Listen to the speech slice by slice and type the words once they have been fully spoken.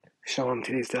Shalom,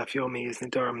 today's Daf Yomi is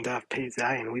Nedarim Daf Pei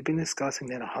Zayin. We've been discussing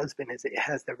that a husband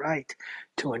has the right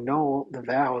to annul the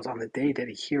vows on the day that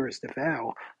he hears the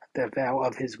vow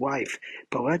of his wife.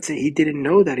 But let's say he didn't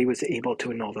know that he was able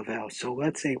to annul the vow. So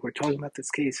let's say we're talking about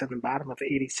this case on the bottom of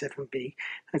 87b.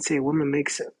 Let's say a woman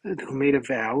who made a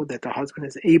vow that the husband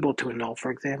is able to annul.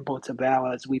 For example, it's a vow,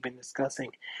 as we've been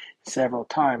discussing several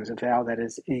times, a vow that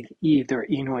is either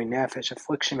Inoi Nefesh,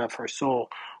 affliction of her soul,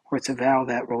 or it's a vow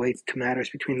that relates to matters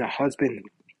between the husband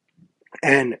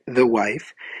and the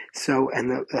wife. So,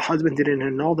 and the husband didn't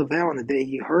annul the vow on the day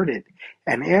he heard it.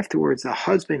 And afterwards, the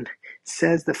husband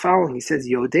says the following. He says,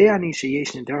 Yodeani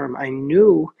sheyesh nedarim. I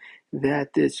knew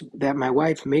that my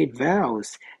wife made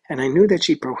vows, and I knew that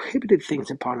she prohibited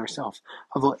things upon herself.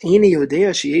 But I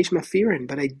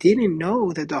didn't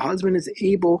know that the husband is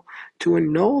able to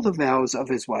annul the vows of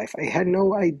his wife. I had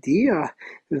no idea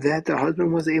that the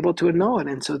husband was able to annul it,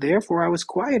 and so therefore I was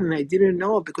quiet and I didn't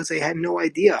know it because I had no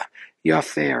idea.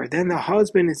 Yafair. Then the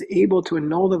husband is able to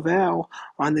annul the vow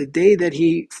on the day that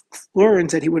he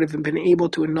learns that he would have been able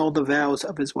to annul the vows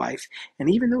of his wife. And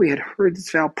even though he had heard this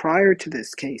vow prior to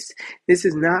this case, this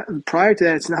is not prior to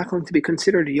that. It's not going to be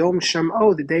considered Yom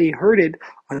Shamo, the day he heard it,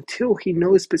 until he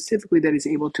knows specifically that he's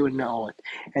able to annul it.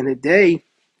 And the day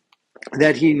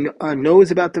that he knows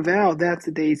about the vow, that's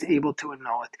the day he's able to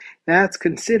annul it. That's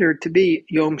considered to be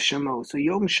Yom Shamo. So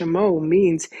Yom Shamo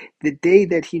means the day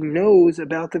that he knows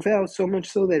about the vow, so much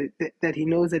so that he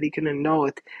knows that he can annul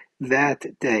it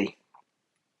that day.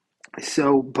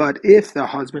 So, but if the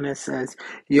husband says,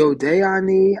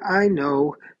 Yodayani, I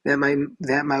know that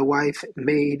my wife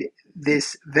made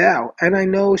this vow, and I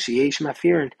know she yesh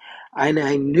mafirin, and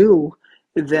I knew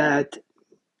that,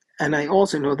 and I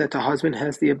also know that the husband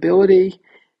has the ability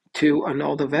to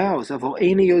annul the vows of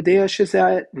Oeni Yodea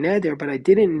Shazat Neder, but I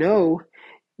didn't know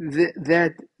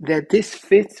that this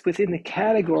fits within the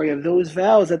category of those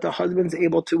vows that the husband's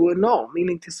able to annul.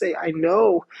 Meaning to say, I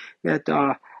know that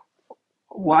the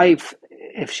wife,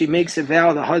 if she makes a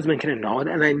vow, the husband can annul it,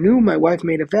 and I knew my wife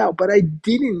made a vow, but I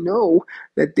didn't know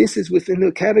that this is within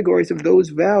the categories of those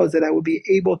vows that I would be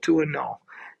able to annul.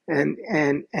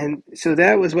 And so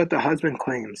that was what the husband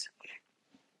claims.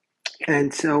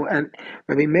 And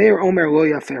Rabbi Meir Omer lo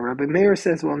yafeh. Rabbi Meir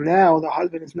says, well, now the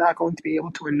husband is not going to be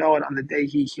able to annul it on the day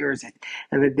he hears it,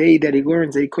 and the day that he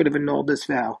learns that he could have annulled this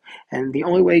vow. And the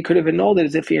only way he could have annulled it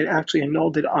is if he had actually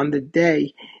annulled it on the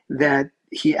day that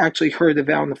he actually heard the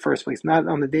vow in the first place, not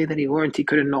on the day that he learned he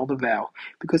could annul the vow,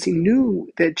 because he knew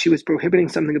that she was prohibiting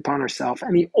something upon herself,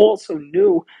 and he also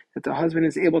knew that the husband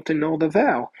is able to annul the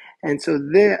vow. And so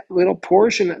that little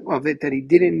portion of it that he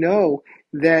didn't know,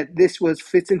 that this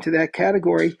fits into that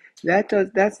category,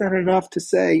 that's not enough to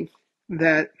say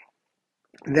that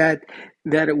that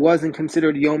that it wasn't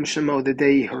considered Yom Shemo the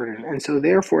day he heard it. And so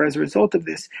therefore, as a result of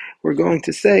this, we're going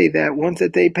to say that once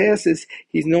that day passes,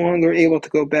 he's no longer able to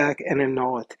go back and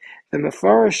annul it. The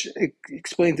Mefarish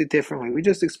explains it differently. We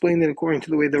just explained it according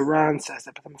to the way the Ran says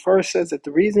it. But the Mefarish says that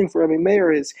the reason for Rabbi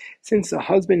Meir is, since the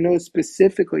husband knows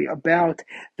specifically about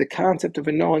the concept of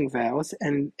annulling vows,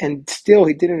 and still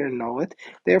he didn't annul it,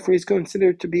 therefore he's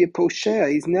considered to be a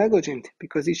poshea. He's negligent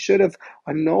because he should have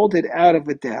annulled it out of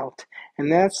a doubt.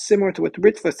 And that's similar to what the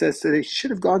Ritva says, that he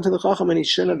should have gone to the Chacham and he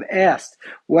shouldn't have asked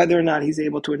whether or not he's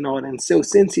able to annul it. And so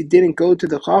since he didn't go to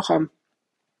the Chacham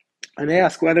and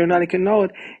ask whether or not he can know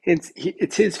it,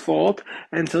 it's his fault,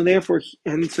 and so therefore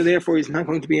he's not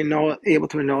going to be able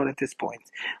to annul it at this point.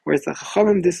 Whereas the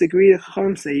Chachamim disagree. The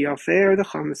Chachamim say Yafer. The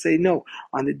Chachamim say no.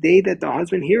 On the day that the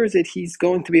husband hears it, he's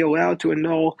going to be allowed to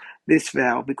annul this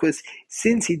vow, because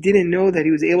since he didn't know that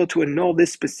he was able to annul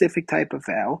this specific type of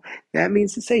vow, that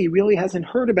means to say he really hasn't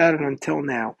heard about it until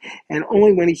now, and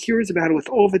only when he hears about it with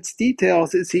all of its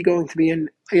details is he going to be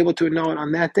able to annul it.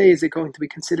 On that day is it going to be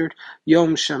considered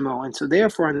Yom Shamo. And so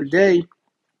therefore on the day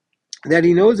that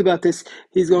he knows about this,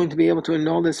 he's going to be able to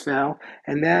annul this vow,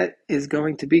 and that is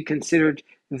going to be considered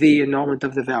the annulment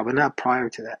of the vow, but not prior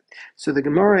to that. So the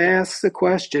Gemara asks a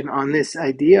question on this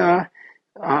idea,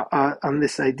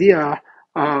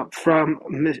 from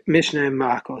Mishnah and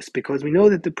Makos, because we know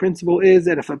that the principle is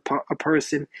that if a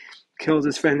person kills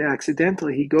his friend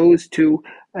accidentally, he goes to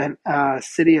a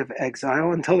city of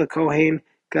exile until the Kohen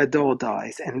Gadol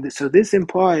dies. And so this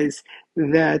implies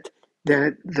that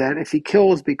if he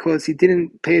kills because he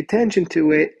didn't pay attention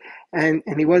to it, and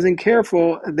he wasn't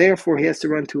careful, therefore he has to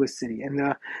run to a city. And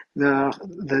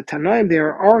the Tanaim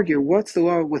there argue, what's the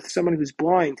law with someone who's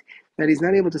blind, that he's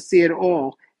not able to see at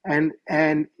all, and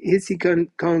is he going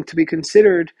to be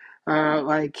considered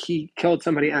like he killed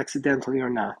somebody accidentally or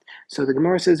not. So the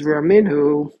Gemara says,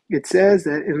 V'raminhu, it says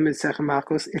that in Mesechah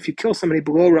Makos, if you kill somebody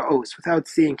below Ra'os, without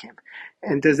seeing him,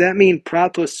 and does that mean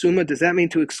pratos suma? Does that mean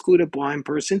to exclude a blind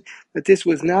person? That this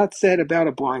was not said about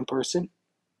a blind person.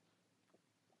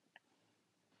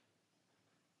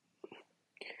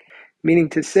 Meaning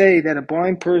to say that a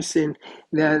blind person,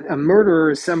 that a murderer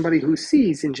is somebody who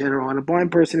sees in general, and a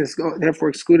blind person is therefore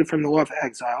excluded from the law of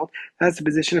exile. That's the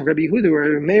position of Rabbi Yehuda,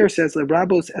 where the mayor says,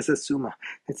 "Lerabos as a summa,"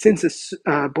 that since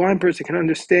a blind person can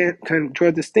understand, can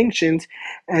draw distinctions,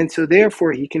 and so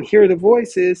therefore he can hear the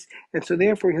voices, and so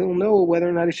therefore he'll know whether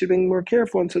or not he should be more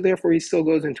careful, and so therefore he still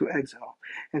goes into exile.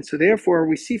 And so therefore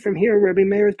we see from here, Rabbi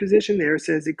Meir's position there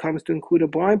says it comes to include a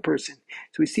blind person.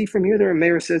 So we see from here that Rabbi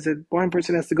Meir says that a blind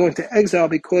person has to go into exile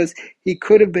because he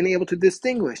could have been able to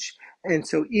distinguish. And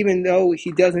so even though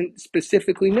he doesn't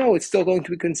specifically know, it's still going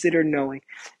to be considered knowing.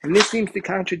 And this seems to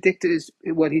contradict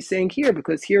what he's saying here,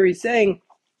 because here he's saying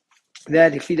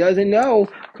that if he doesn't know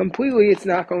completely, it's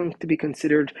not going to be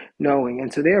considered knowing.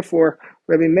 And so therefore,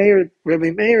 Rabbi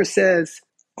Meir says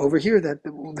over here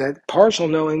that partial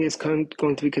knowing is going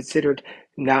to be considered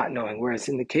not knowing. Whereas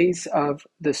in the case of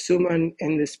the Suman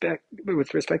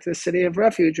with respect to the city of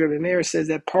refuge, Rabbi Meir says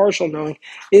that partial knowing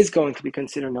is going to be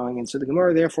considered knowing. And so the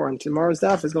Gemara, therefore, on tomorrow's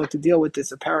daf is going to deal with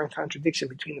this apparent contradiction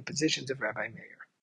between the positions of Rabbi Meir.